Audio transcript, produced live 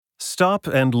Stop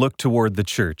and look toward the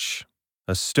church.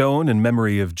 A stone in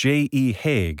memory of J.E.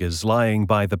 Haig is lying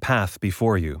by the path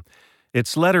before you.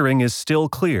 Its lettering is still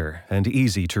clear and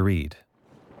easy to read.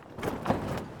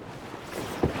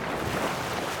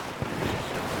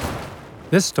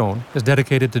 This stone is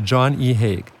dedicated to John E.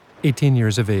 Haig, 18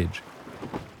 years of age.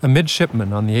 A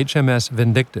midshipman on the HMS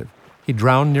Vindictive, he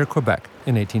drowned near Quebec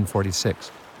in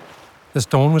 1846. The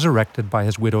stone was erected by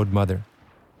his widowed mother.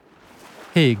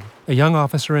 Haig, a young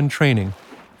officer in training,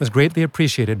 was greatly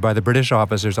appreciated by the British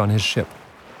officers on his ship.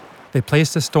 They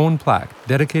placed a stone plaque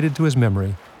dedicated to his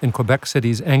memory in Quebec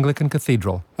City's Anglican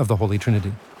Cathedral of the Holy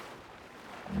Trinity.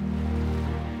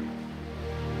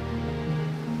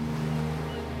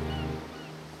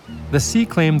 The sea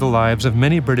claimed the lives of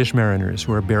many British mariners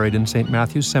who are buried in St.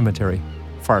 Matthew's Cemetery,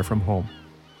 far from home.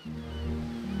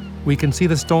 We can see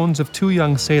the stones of 2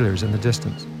 young sailors in the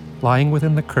distance, lying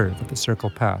within the curve of the circle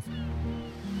path.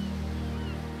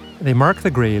 They mark the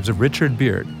graves of Richard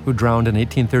Beard, who drowned in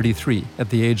 1833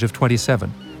 at the age of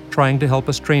 27, trying to help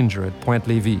a stranger at Point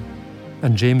Lévis,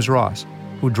 and James Ross,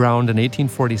 who drowned in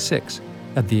 1846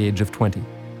 at the age of 20.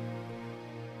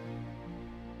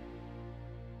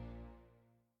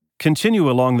 Continue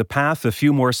along the path a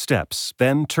few more steps,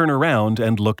 then turn around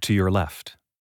and look to your left.